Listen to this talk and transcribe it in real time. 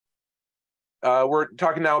We're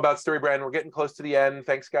talking now about StoryBrand. We're getting close to the end.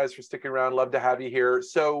 Thanks, guys, for sticking around. Love to have you here.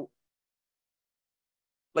 So,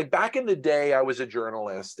 like back in the day, I was a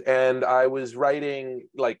journalist and I was writing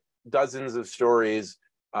like dozens of stories,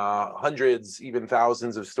 hundreds, even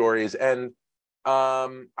thousands of stories. And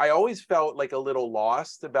I always felt like a little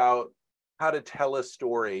lost about how to tell a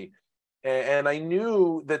story. And I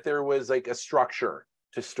knew that there was like a structure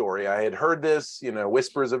to story. I had heard this,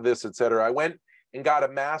 whispers of this, et cetera. I went and got a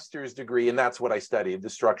master's degree, and that's what I studied, the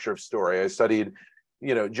structure of story. I studied,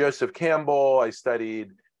 Joseph Campbell. I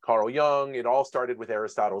studied Carl Jung. It all started with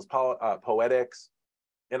Aristotle's Poetics.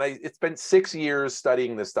 And I spent 6 years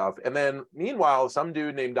studying this stuff. And then meanwhile, some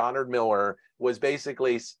dude named Donald Miller was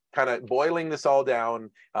basically kind of boiling this all down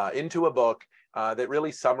into a book that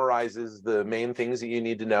really summarizes the main things that you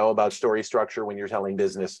need to know about story structure when you're telling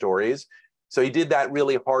business stories. So he did that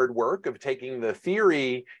really hard work of taking the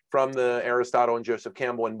theory from the Aristotle and Joseph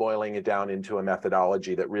Campbell and boiling it down into a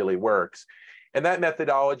methodology that really works. And that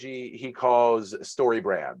methodology he calls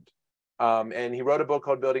StoryBrand. And he wrote a book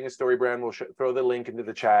called Building a StoryBrand. We'll throw the link into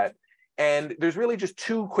the chat. And there's really just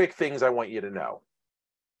two quick things I want you to know.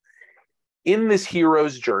 In this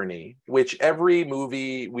hero's journey, which every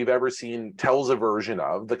movie we've ever seen tells a version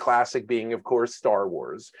of, the classic being, of course, Star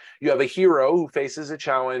Wars, you have a hero who faces a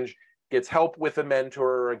challenge, gets help with a mentor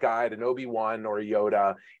or a guide, an Obi-Wan or a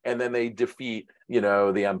Yoda, and then they defeat,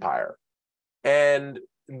 the Empire. And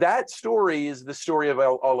that story is the story of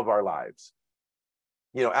all of our lives.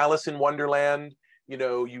 Alice in Wonderland,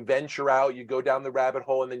 you venture out, you go down the rabbit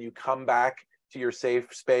hole, and then you come back to your safe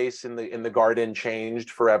space in the garden changed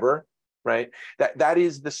forever, right? That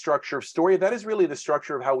is the structure of story. That is really the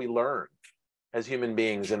structure of how we learn as human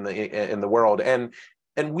beings in the world. And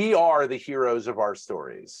we are the heroes of our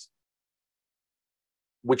stories,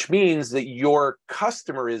 which means that your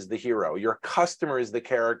customer is the hero. Your customer is the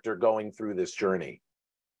character going through this journey.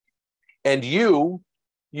 And you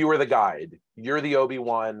are the guide. You're the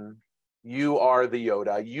Obi-Wan. You are the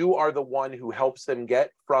Yoda. You are the one who helps them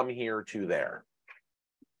get from here to there.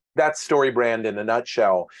 That's StoryBrand in a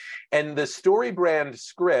nutshell. And the StoryBrand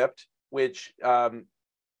script, which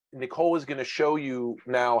Nicole is going to show you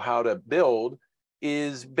now how to build,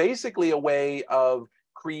 is basically a way of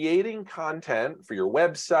creating content for your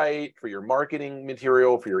website, for your marketing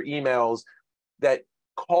material, for your emails that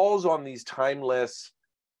calls on these timeless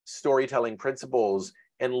storytelling principles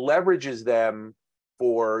and leverages them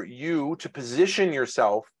for you to position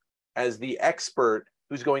yourself as the expert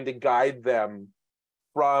who's going to guide them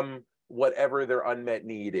from whatever their unmet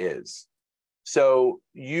need is. So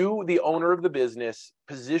you, the owner of the business,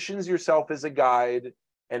 positions yourself as a guide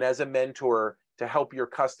and as a mentor to help your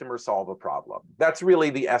customer solve a problem. That's really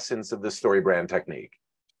the essence of the StoryBrand technique.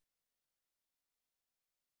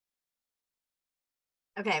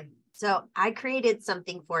 Okay, so I created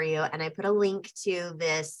something for you and I put a link to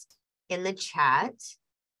this in the chat.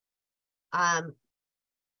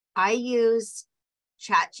 I use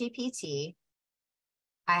ChatGPT.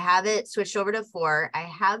 I have it switched over to 4. I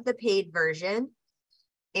have the paid version,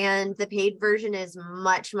 and the paid version is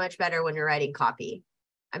much, much better when you're writing copy.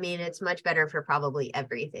 I mean, it's much better for probably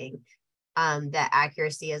everything. The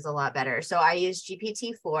accuracy is a lot better. So I use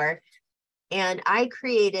GPT-4, and I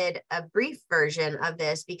created a brief version of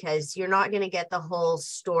this because you're not going to get the whole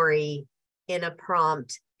story in a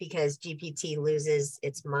prompt because GPT loses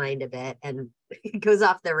its mind a bit and it goes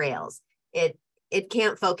off the rails. It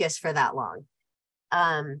can't focus for that long.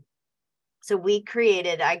 So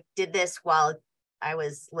I did this while I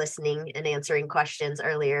was listening and answering questions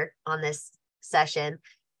earlier on this session,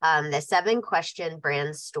 the 7-question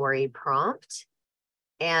brand story prompt.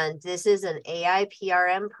 And this is an AI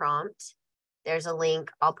PRM prompt. There's a link.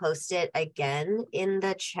 I'll post it again in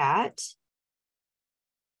the chat.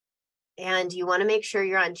 And you want to make sure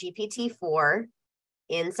you're on GPT-4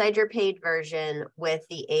 inside your paid version with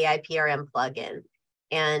the AI PRM plugin.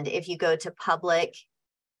 And if you go to public,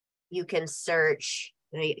 you can search,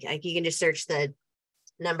 you can just search the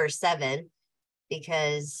number 7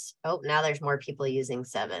 because, now there's more people using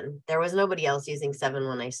 7. There was nobody else using 7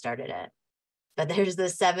 when I started it. But there's the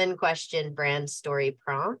 7-question brand story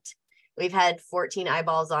prompt. We've had 14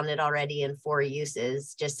 eyeballs on it already and 4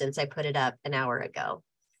 uses just since I put it up an hour ago.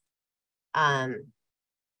 And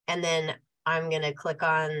then I'm going to click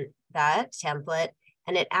on that template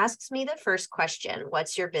and it asks me the first question,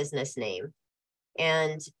 what's your business name?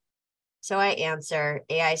 And so I answer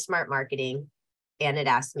AI Smart Marketing, and it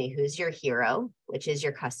asks me, who's your hero, which is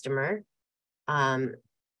your customer,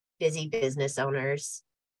 busy business owners,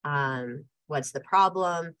 what's the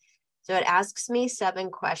problem? So it asks me 7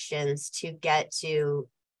 questions to get to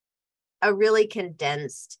a really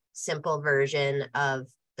condensed, simple version of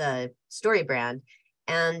the StoryBrand.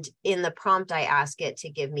 And in the prompt, I ask it to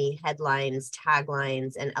give me headlines,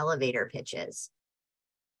 taglines, and elevator pitches.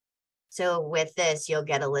 So with this, you'll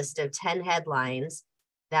get a list of 10 headlines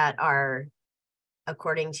that are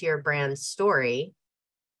according to your brand's story,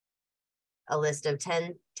 a list of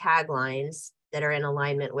 10 taglines that are in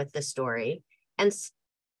alignment with the story. And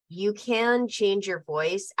you can change your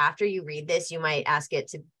voice. After you read this, you might ask it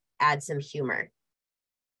to add some humor,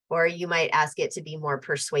 or you might ask it to be more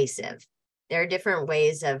persuasive. There are different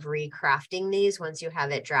ways of recrafting these once you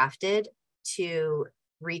have it drafted to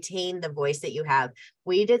retain the voice that you have.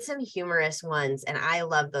 We did some humorous ones, and I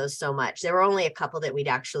love those so much. There were only a couple that we'd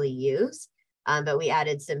actually use, but we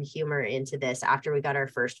added some humor into this after we got our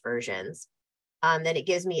first versions. Then it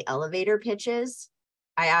gives me elevator pitches.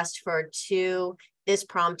 I asked for 2. This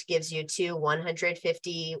prompt gives you 2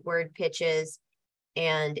 150-word pitches,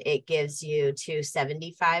 and it gives you 2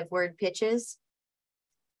 75-word pitches.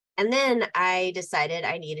 And then I decided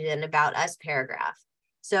I needed an About Us paragraph.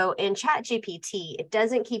 So in ChatGPT, it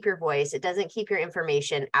doesn't keep your voice, it doesn't keep your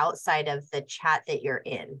information outside of the chat that you're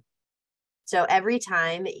in. So every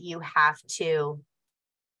time you have to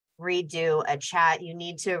redo a chat, you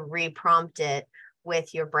need to reprompt it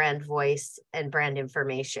with your brand voice and brand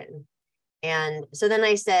information. And so then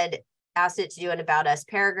I asked it to do an About Us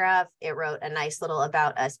paragraph. It wrote a nice little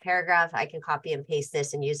About Us paragraph. I can copy and paste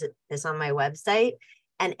this and use this on my website.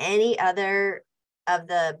 And any other of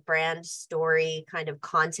the brand story kind of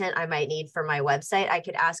content I might need for my website, I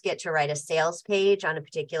could ask it to write a sales page on a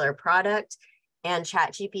particular product, and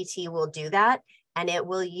ChatGPT will do that. And it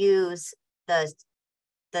will use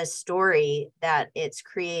the story that it's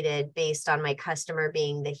created based on my customer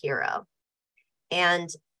being the hero. And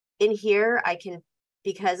in here, I can,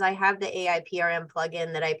 because I have the AI PRM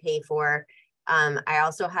plugin that I pay for, I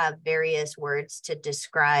also have various words to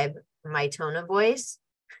describe my tone of voice.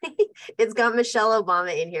 It's got Michelle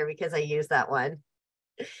Obama in here because I use that one.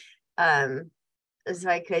 So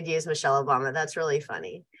I could use Michelle Obama. That's really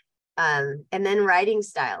funny. And then writing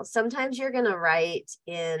style. Sometimes you're going to write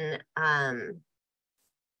in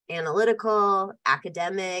analytical,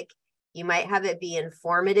 academic. You might have it be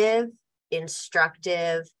informative,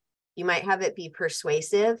 instructive. You might have it be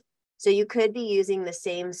persuasive. So you could be using the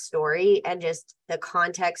same story and just the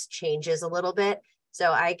context changes a little bit.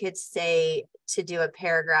 So I could say to do a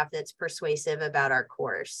paragraph that's persuasive about our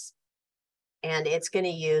course. And it's going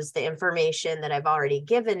to use the information that I've already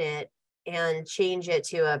given it and change it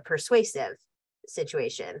to a persuasive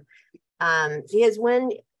situation. Because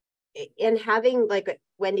in having, like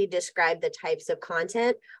Wendy described, the types of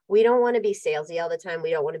content, we don't want to be salesy all the time.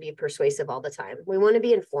 We don't want to be persuasive all the time. We want to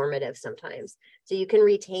be informative sometimes. So you can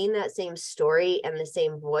retain that same story and the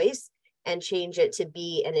same voice and change it to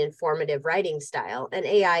be an informative writing style. And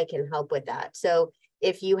AI can help with that. So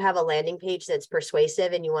if you have a landing page that's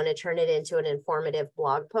persuasive and you want to turn it into an informative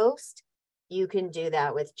blog post, you can do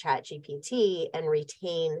that with ChatGPT and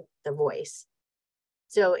retain the voice.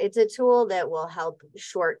 So it's a tool that will help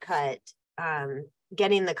shortcut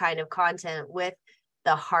getting the kind of content with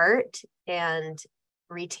the heart and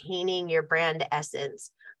retaining your brand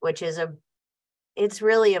essence, which is it's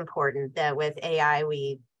really important that with AI,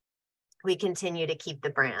 we continue to keep the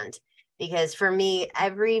brand. Because for me,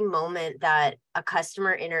 every moment that a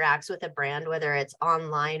customer interacts with a brand, whether it's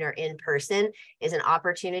online or in person, is an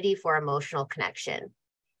opportunity for emotional connection.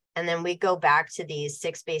 And then we go back to these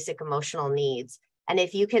 6 basic emotional needs. And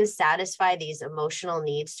if you can satisfy these emotional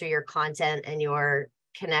needs through your content and your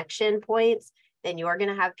connection points, then you're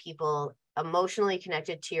going to have people emotionally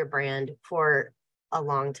connected to your brand for a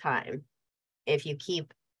long time if you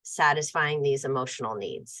keep satisfying these emotional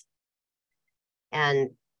needs.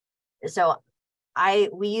 And so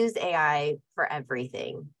we use AI for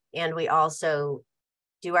everything. And we also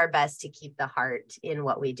do our best to keep the heart in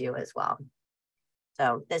what we do as well.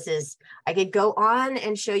 So I could go on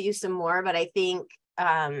and show you some more, but I think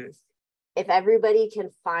if everybody can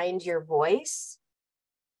find your voice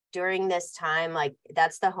during this time, like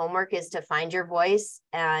that's the homework, is to find your voice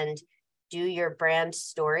and do your brand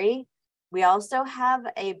story. We also have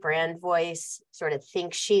a brand voice sort of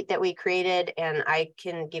think sheet that we created, and I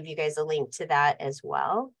can give you guys a link to that as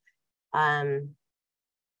well.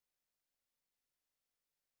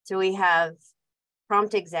 So we have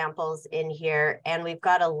prompt examples in here, and we've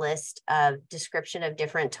got a list of description of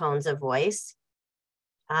different tones of voice.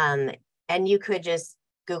 And you could just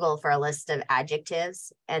Google for a list of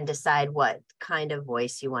adjectives and decide what kind of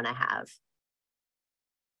voice you want to have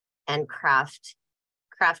and craft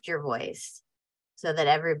your voice so that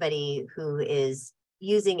everybody who is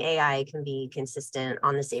using AI can be consistent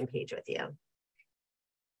on the same page with you.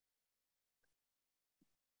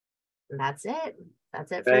 And that's it.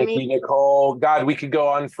 That's it for Thank me. you, Nicole. God, we could go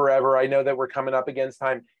on forever. I know that we're coming up against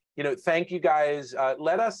time. Thank you guys.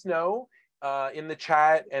 Let us know in the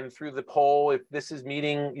chat and through the poll if this is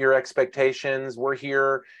meeting your expectations. We're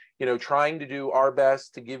here, trying to do our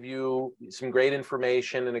best to give you some great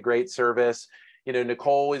information and a great service.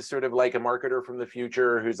 Nicole is sort of like a marketer from the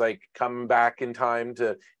future who's like come back in time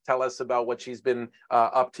to tell us about what she's been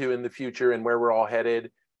up to in the future and where we're all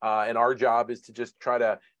headed. And our job is to just try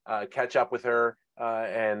to catch up with her.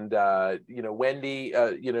 Wendy,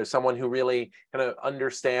 someone who really kind of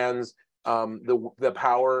understands the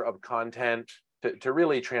power of content to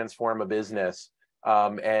really transform a business,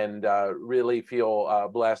 and really feel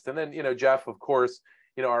blessed. And then, Jeff, of course,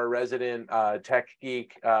 our resident tech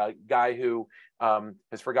geek guy who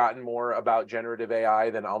has forgotten more about generative AI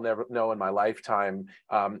than I'll never know in my lifetime.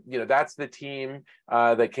 That's the team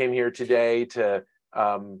that came here today to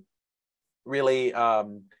really,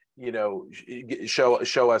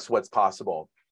 show us what's possible.